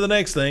get on to the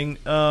next thing.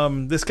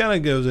 This kind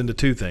of goes into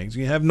two things.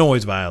 You have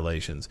noise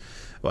violations.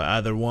 Well,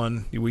 either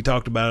one, we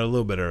talked about it a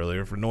little bit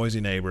earlier for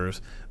noisy neighbors,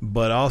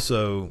 but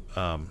also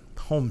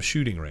home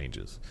shooting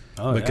ranges.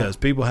 Because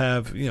people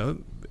have,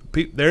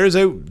 there is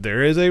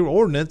a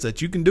ordinance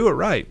that you can do it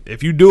right.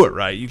 If you do it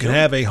right, you can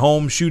have a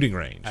home shooting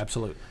range.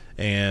 Absolutely.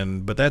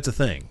 But that's a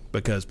thing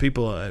because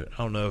people, I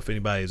don't know if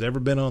anybody has ever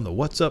been on the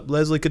What's Up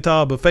Leslie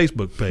Catawba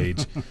Facebook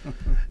page.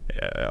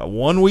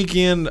 One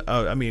weekend,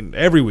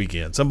 every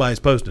weekend, somebody's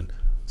posting.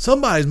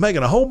 Somebody's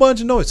making a whole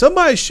bunch of noise.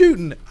 Somebody's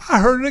shooting. I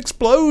heard an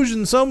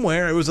explosion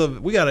somewhere.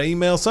 We got an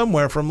email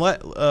somewhere from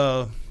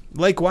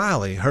Lake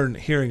Wiley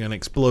hearing an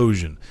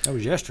explosion. That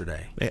was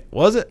yesterday.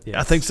 Was it? Yes.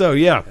 I think so,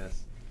 yeah.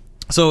 Yes.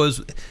 So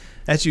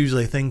that's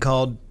usually a thing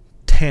called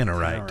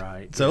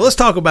tannerite. So let's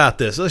talk about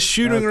this. Let's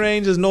shooting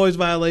ranges, noise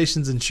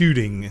violations, and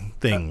shooting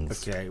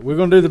things. Okay, we're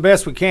going to do the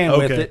best we can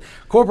with it.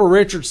 Corporal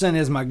Richardson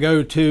is my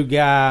go-to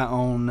guy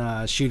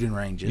on shooting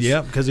ranges.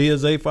 Yeah, because he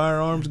is a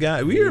firearms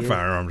guy. Well, you're a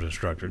firearms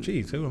instructor.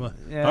 Jeez, who am I?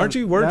 Yeah. Aren't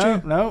you? Weren't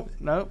you? No.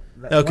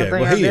 Okay,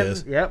 well, he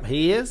is. Yep,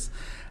 he is.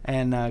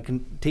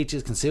 And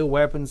teaches concealed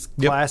weapons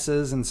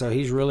classes, and so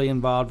he's really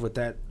involved with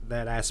that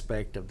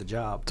aspect of the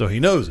job. So he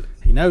knows it.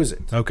 He knows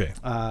it. Okay.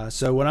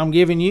 So what I'm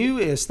giving you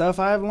is stuff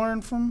I've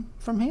learned from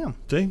him.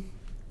 See?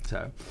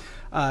 So,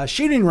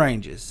 shooting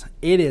ranges.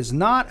 It is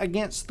not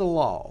against the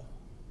law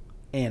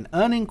in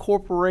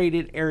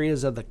unincorporated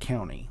areas of the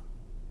county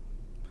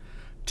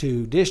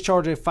to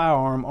discharge a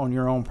firearm on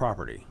your own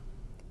property.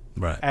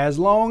 Right. As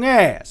long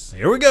as.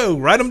 Here we go.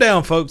 Write them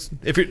down, folks.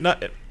 If you're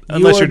not...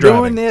 Unless you're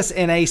doing this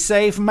in a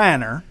safe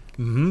manner.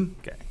 Mm-hmm.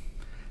 Okay.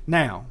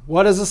 Now,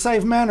 what does a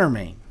safe manner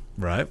mean?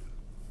 Right.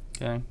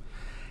 Okay.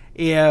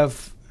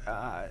 If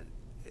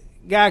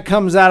guy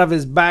comes out of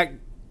his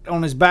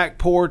back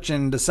porch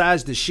and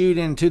decides to shoot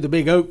into the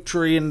big oak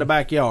tree in the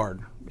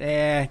backyard,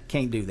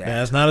 can't do that.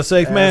 That's not a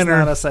safe manner.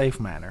 That's not a safe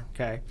manner.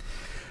 Okay.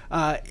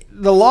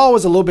 The law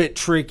is a little bit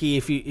tricky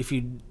if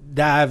you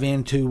dive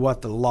into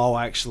what the law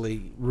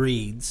actually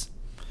reads.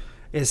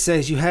 It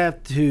says you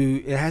have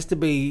to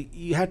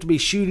be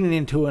shooting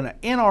into an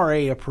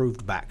NRA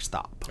approved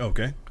backstop.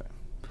 Okay.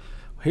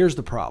 Here's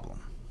the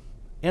problem.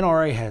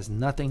 NRA has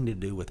nothing to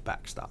do with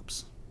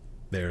backstops.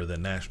 They're the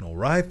National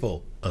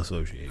Rifle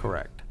Association.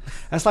 Correct.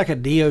 That's like a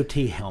DOT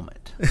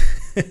helmet.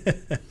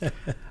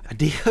 A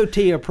DOT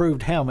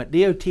approved helmet.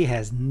 DOT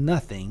has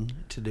nothing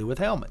to do with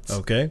helmets.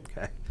 Okay.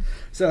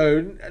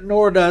 So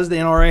nor does the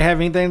NRA have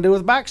anything to do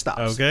with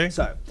backstops. Okay.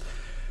 So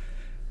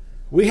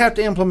we have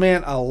to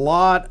implement a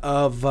lot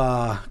of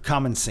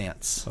common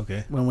sense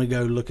when we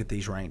go look at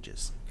these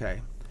ranges.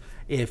 Okay,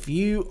 if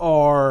you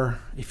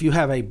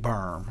have a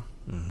berm,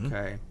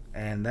 okay,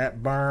 and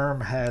that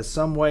berm has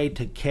some way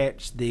to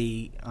catch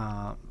the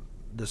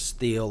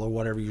steel or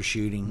whatever you're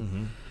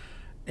shooting,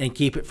 and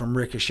keep it from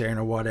ricocheting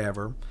or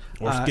whatever,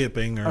 or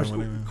skipping or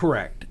whatever.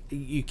 Correct.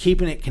 You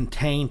keeping it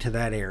contained to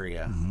that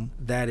area.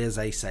 That is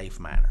a safe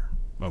manner.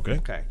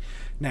 Okay.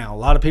 Now a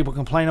lot of people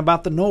complain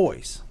about the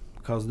noise.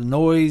 Because the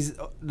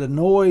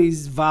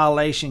noise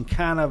violation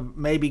kind of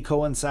maybe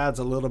coincides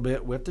a little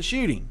bit with the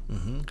shooting.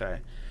 Okay.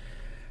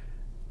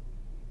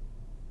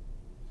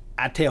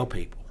 I tell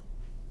people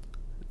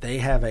they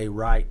have a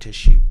right to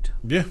shoot.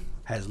 Yeah.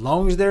 as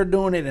long as they're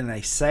doing it in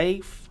a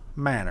safe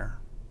manner,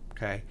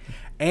 okay,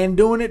 and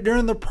doing it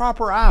during the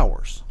proper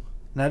hours.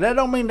 Now, that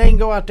don't mean they can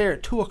go out there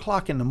at 2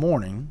 o'clock in the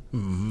morning,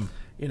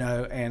 you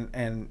know,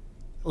 and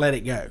let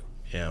it go.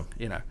 Yeah.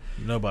 You know,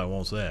 Nobody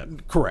wants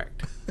that.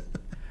 correct.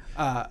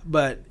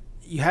 But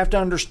you have to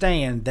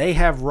understand they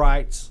have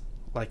rights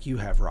like you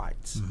have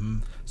rights.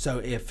 So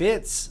if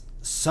it's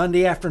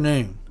Sunday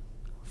afternoon,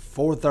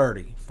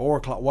 4:30, 4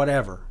 o'clock,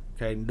 whatever,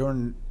 okay,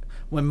 during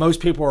when most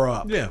people are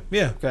up, Yeah.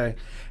 okay,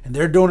 and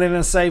they're doing it in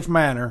a safe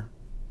manner,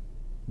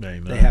 They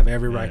have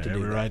every right to do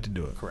every that. right to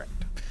do it. correct.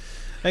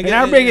 And And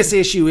our biggest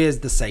issue is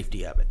the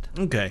safety of it.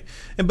 Okay,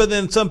 but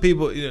then some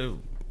people, you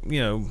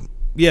know,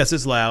 yes,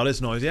 it's loud,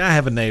 it's noisy. I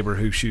have a neighbor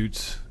who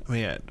shoots. I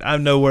mean, I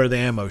know where the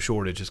ammo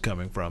shortage is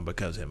coming from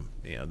because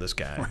this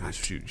guy who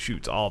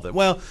shoots all of it.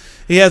 Well,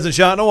 he hasn't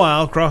shot in a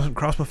while.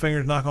 Cross my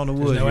fingers, knock on the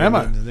wood. no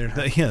ammo.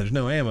 There's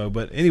no ammo.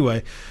 But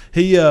anyway,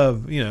 he,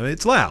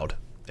 it's loud,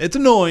 it's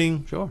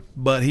annoying. Sure.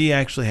 But he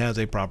actually has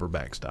a proper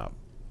backstop.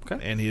 Okay.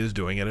 And he is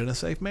doing it in a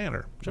safe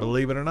manner.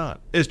 Believe it or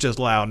not, it's just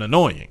loud and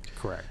annoying.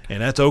 Correct.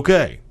 And that's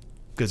okay,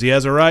 because he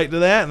has a right to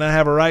that, and I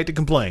have a right to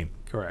complain.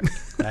 Correct.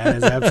 That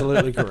is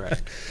absolutely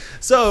correct.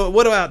 So,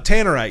 what about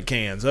Tannerite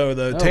cans? Oh,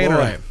 the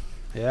Tannerite. boy.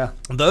 Yeah.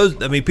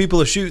 Those, I mean,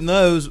 people are shooting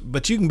those,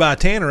 but you can buy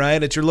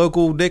Tannerite at your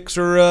local Dick's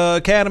or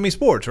Academy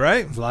Sports,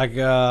 right? It's like,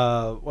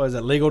 what is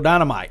it, legal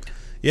dynamite,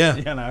 Yeah.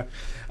 you know.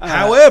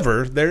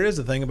 However, there is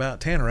a thing about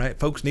Tannerite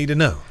folks need to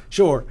know.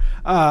 Sure.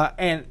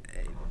 And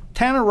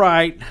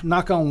Tannerite,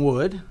 knock on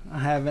wood, I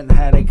haven't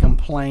had a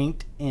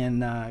complaint in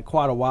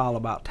quite a while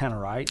about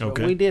Tannerite.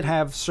 Okay. But we did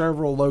have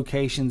several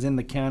locations in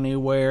the county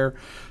where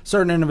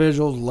certain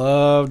individuals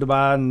love to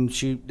buy and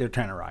shoot their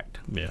Tannerite.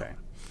 Yeah. Okay.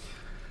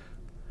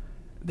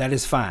 That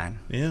is fine.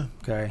 Yeah.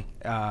 Okay.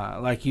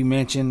 Like you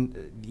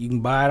mentioned, you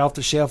can buy it off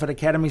the shelf at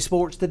Academy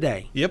Sports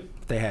today. Yep.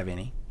 If they have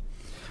any.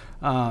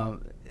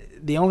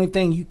 The only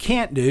thing you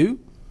can't do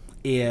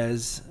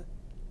is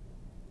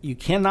you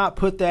cannot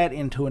put that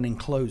into an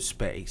enclosed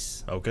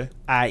space, Okay.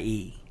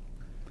 i.e.,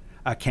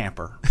 a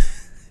camper.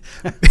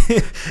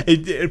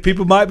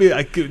 People might be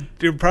like,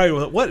 they're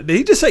probably, what? Did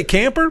he just say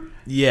camper?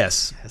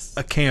 Yes. Yes.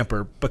 A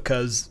camper,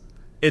 because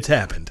it's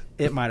happened.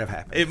 It might have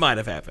happened. It might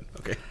have happened.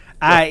 Okay.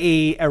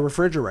 i.e., a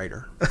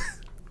refrigerator.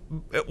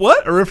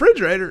 What? A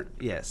refrigerator?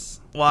 Yes.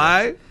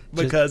 Why?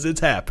 Because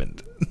it's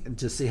happened.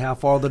 To see how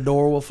far the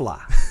door will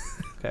fly.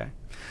 Okay.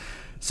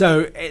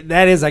 So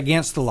that is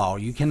against the law.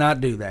 You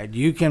cannot do that.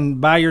 You can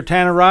buy your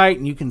Tannerite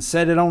and you can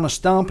set it on a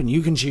stump and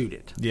you can shoot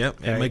it.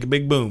 Yep. Okay. And make a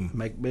big boom.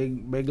 Make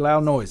big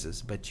loud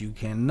noises, but you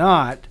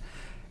cannot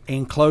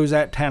enclose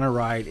that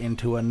Tannerite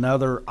into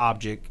another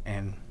object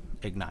and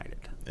ignite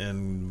it.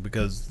 And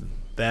because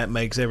that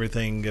makes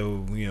everything go,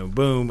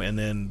 boom, and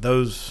then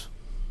those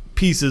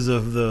pieces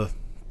of the,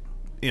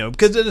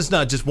 because it's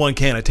not just one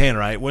can of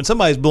Tannerite. When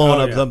somebody's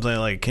blowing up something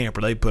like a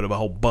camper, they put a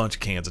whole bunch of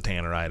cans of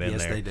Tannerite in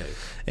Yes, there. they do.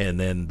 And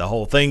then the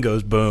whole thing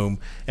goes boom,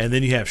 and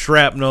then you have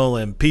shrapnel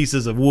and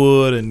pieces of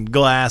wood and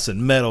glass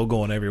and metal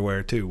going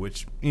everywhere too,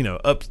 which,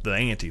 ups the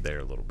ante there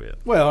a little bit.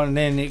 Well, and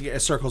then it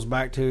circles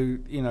back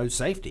to,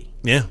 safety.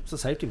 Yeah. It's a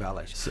safety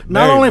violation. It's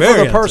Not very, only for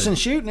very the person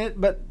unsafe. shooting it,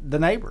 but the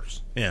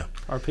neighbors Yeah.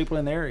 or people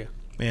in the area.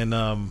 And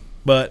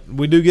but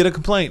we do get a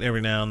complaint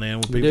every now and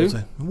then when We people do?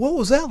 say, "What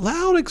was that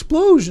loud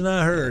explosion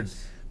I heard?"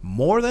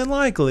 More than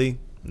likely,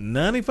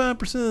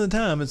 95% of the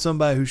time, it's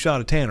somebody who shot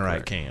a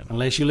Tannerite can.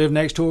 Unless you live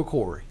next to a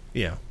quarry.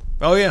 Yeah.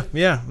 Oh yeah,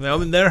 yeah. I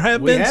mean, there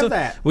have We been have some.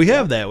 that. We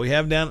have that. We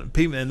have down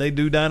people, and they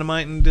do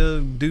dynamite and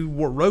do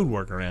road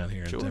work around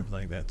here and stuff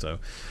like that. So,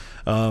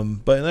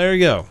 but there you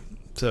go.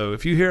 So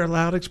if you hear a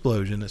loud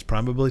explosion, it's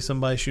probably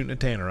somebody shooting a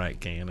Tannerite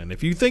can. And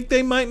if you think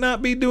they might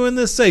not be doing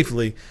this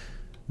safely,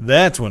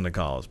 that's when the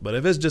call is. But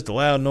if it's just a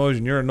loud noise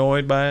and you're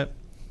annoyed by it,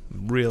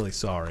 I'm really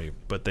sorry,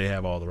 but they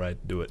have all the right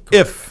to do it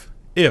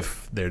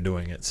if they're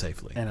doing it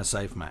safely In a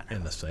safe manner.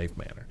 in a safe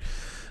manner.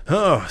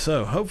 Oh,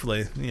 so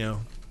hopefully,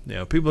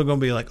 people are going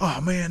to be like, "Oh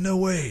man, no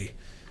way."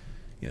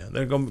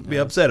 They're going to be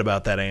upset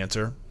about that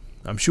answer,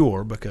 I'm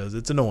sure, because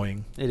it's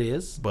annoying, It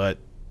is. but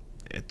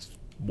it's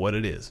what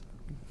it is.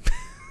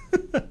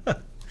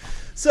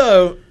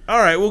 So, all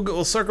right,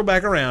 we'll circle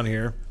back around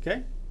here.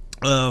 Okay.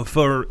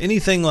 For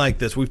anything like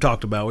this, we've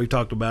talked about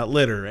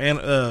litter,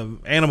 and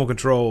animal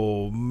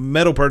control,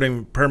 metal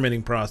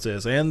permitting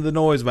process, and the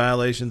noise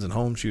violations and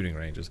home shooting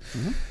ranges.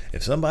 Mm-hmm.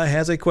 If somebody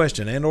has a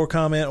question and or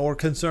comment or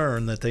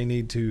concern that they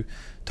need to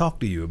talk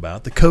to you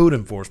about, the code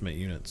enforcement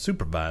unit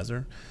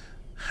supervisor,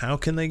 how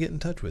can they get in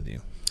touch with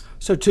you?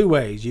 So 2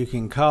 ways. You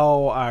can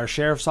call our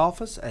sheriff's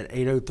office at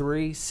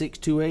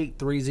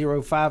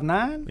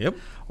 803-628-3059. Yep.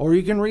 Or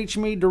you can reach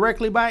me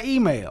directly by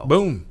email.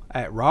 Boom.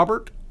 At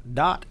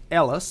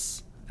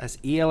robert.ellis, that's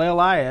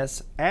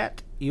ELLIS,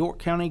 at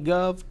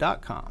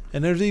yorkcountygov.com.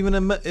 And there's even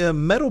a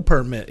metal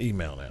permit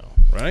email now,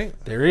 right?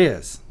 There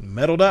is.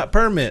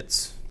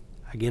 Metal.permits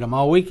I get them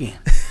all weekend.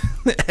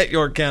 at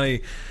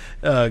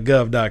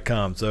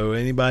gov.com. So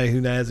anybody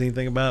who has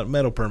anything about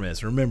metal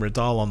permits, remember, it's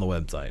all on the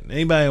website.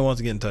 Anybody who wants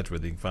to get in touch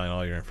with you can find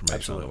all your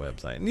information on the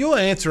website. And you'll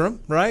answer them,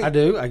 right? I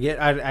do. I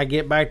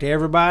get back to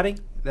everybody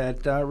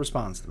that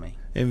responds to me.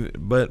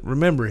 But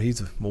remember,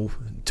 he's a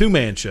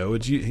two-man show.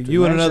 It's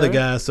you and another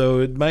guy, so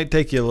it might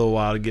take you a little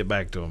while to get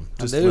back to him.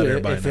 Just to let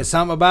everybody know. It's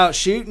something about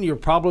shooting, you're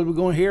probably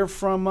going to hear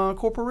from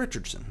Corporal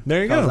Richardson.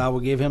 There you go. Because I will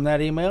give him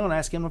that email and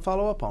ask him to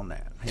follow up on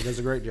that. He does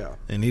a great job.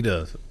 And he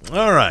does.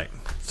 All right.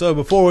 So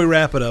before we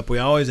wrap it up, we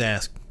always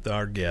ask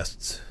our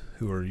guests,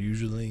 who are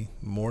usually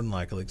more than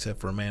likely, except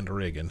for Amanda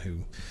Reagan, who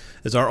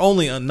is our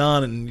only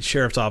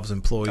non-sheriff's office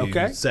employee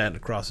who sat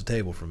across the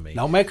table from me.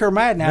 Don't make her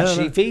mad now.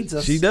 She feeds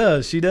us. She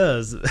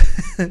does.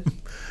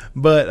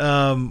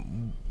 But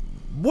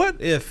what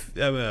if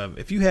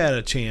you had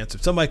a chance,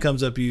 if somebody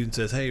comes up to you and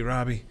says, "Hey,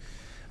 Robbie,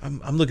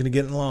 I'm looking to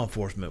get in law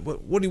enforcement.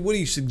 What do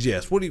you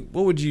suggest? What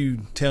would you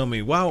tell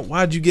me?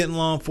 Why'd you get in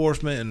law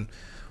enforcement, and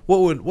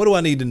what do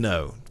I need to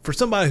know for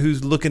somebody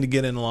who's looking to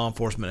get into law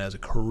enforcement as a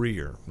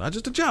career, not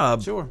just a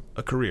job,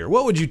 a career?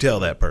 What would you tell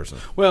that person?"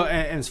 Well,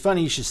 and it's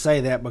funny you should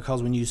say that,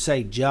 because when you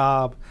say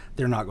job,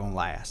 they're not going to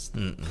last.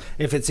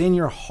 If it's in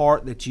your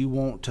heart that you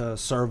want to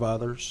serve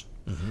others,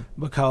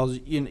 because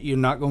you're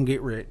not going to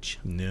get rich.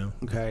 No.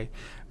 Okay.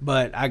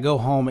 But I go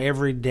home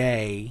every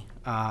day,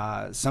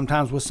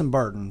 sometimes with some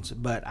burdens,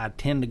 but I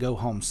tend to go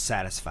home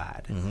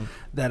satisfied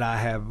that I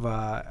have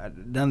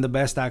done the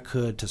best I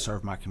could to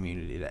serve my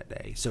community that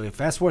day. So if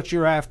that's what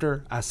you're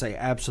after, I say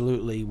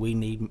absolutely, we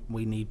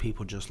need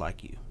people just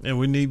like you. And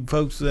we need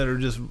folks that are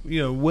just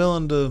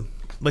willing to,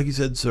 like you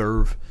said,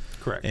 serve.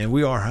 Correct. And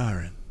we are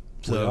hiring.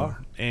 So, we are.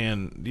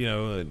 And,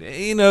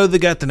 they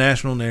got the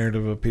national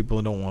narrative of people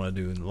who don't want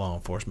to do law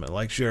enforcement.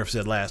 Like Sheriff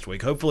said last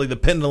week, hopefully the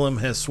pendulum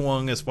has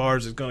swung as far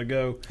as it's going to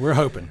go. We're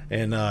hoping.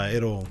 And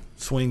it'll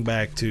swing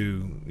back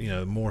to,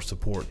 more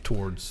support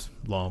towards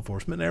law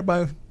enforcement.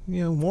 Everybody,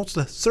 wants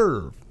to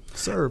serve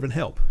and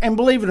help. And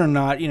believe it or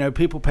not,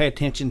 people pay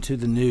attention to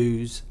the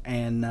news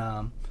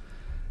and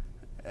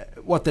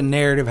what the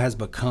narrative has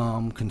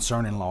become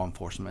concerning law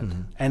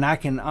enforcement. And I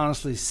can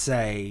honestly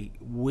say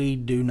we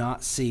do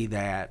not see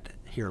that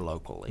here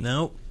locally.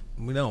 No,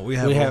 we don't. We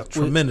have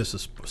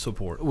tremendous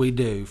support. We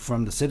do.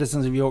 From the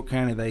citizens of York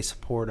County, they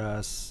support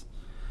us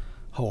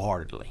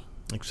wholeheartedly.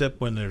 Except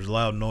when there's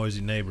loud,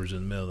 noisy neighbors in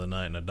the middle of the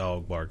night and a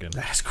dog barking.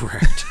 That's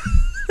correct.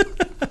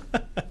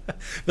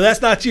 But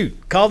that's not you.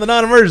 Call the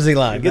non-emergency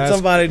line. Get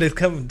somebody to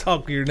come and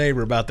talk to your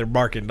neighbor about their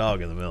barking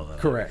dog in the middle of the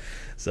night. Correct.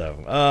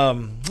 So,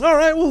 all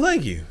right. Well,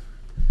 thank you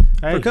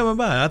for coming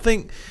by. I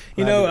think,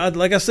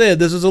 like I said,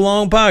 this is a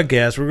long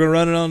podcast. We're going to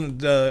run it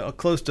on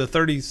close to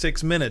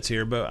 36 minutes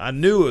here, but I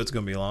knew it was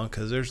going to be long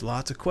because there's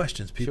lots of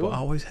questions people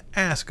always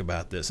ask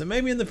about this. And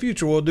maybe in the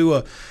future we'll do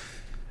a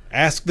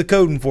Ask the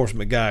Code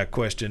Enforcement Guy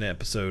question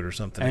episode or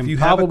something. And if you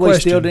probably have a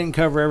question, still didn't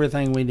cover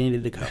everything we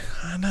needed to cover.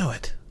 I know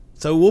it.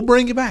 So we'll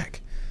bring you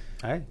back.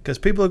 Hey. Because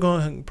people are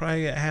going to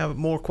probably have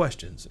more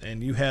questions,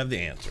 and you have the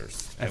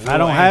answers. If I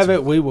don't have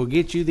it, we will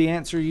get you the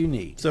answer you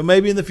need. So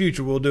maybe in the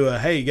future we'll do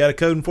hey, you got a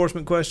code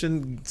enforcement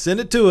question? Send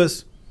it to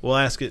us. We'll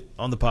ask it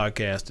on the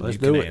podcast, and you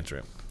can answer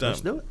it. So,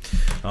 let's do it.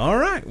 All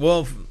right.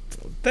 Well,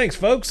 thanks,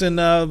 folks. And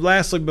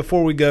lastly,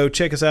 before we go,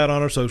 check us out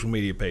on our social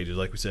media pages,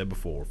 like we said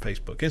before,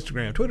 Facebook,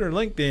 Instagram, Twitter,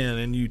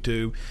 LinkedIn, and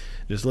YouTube.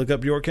 Just look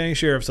up York County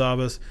Sheriff's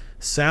Office,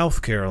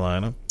 South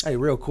Carolina. Hey,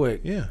 real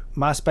quick. Yeah.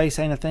 MySpace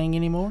ain't a thing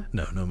anymore?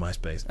 No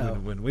MySpace. Oh.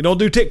 We don't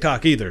do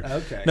TikTok either.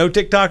 Okay. No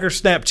TikTok or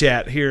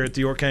Snapchat here at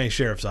the York County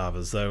Sheriff's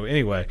Office. So,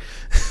 anyway.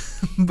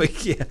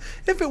 But, yeah,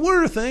 if it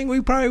were a thing, we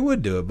probably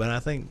would do it. But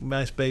I think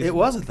MySpace. It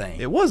was a thing.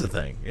 It was a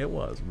thing. It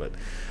was.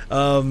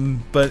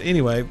 But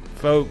anyway,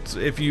 folks,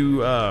 if you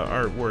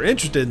were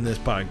interested in this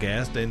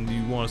podcast and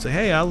you want to say,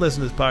 hey, I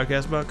listen to this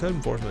podcast about code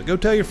enforcement, go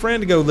tell your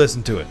friend to go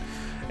listen to it.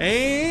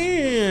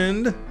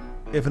 And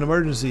if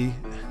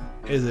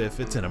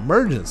it's an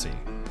emergency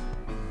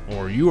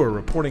or you are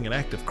reporting an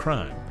act of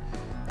crime,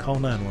 call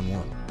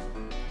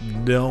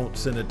 911. Don't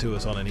send it to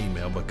us on an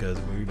email because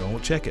we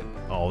don't check it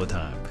all the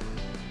time.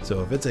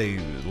 So if it's a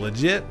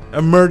legit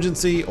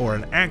emergency or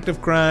an act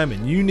of crime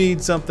and you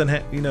need something,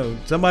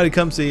 somebody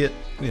come see it,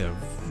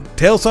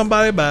 tell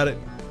somebody about it.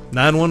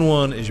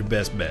 911 is your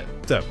best bet.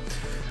 So,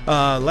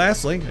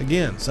 lastly,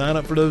 again, sign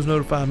up for those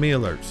Notify Me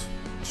alerts.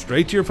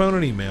 Straight to your phone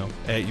and email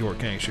at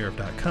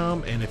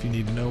YorkCountySheriff.com. And if you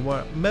need to know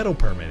what metal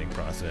permitting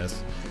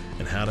process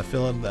and how to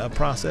fill in the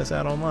process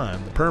out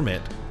online, the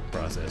permit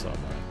process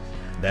online,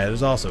 that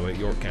is also at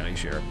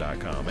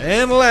YorkCountySheriff.com.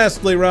 And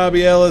lastly,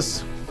 Robbie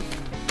Ellis,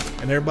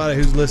 and everybody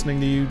who's listening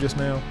to you just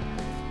now,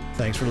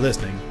 thanks for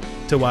listening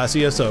to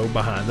YCSO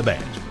Behind the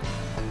Badge.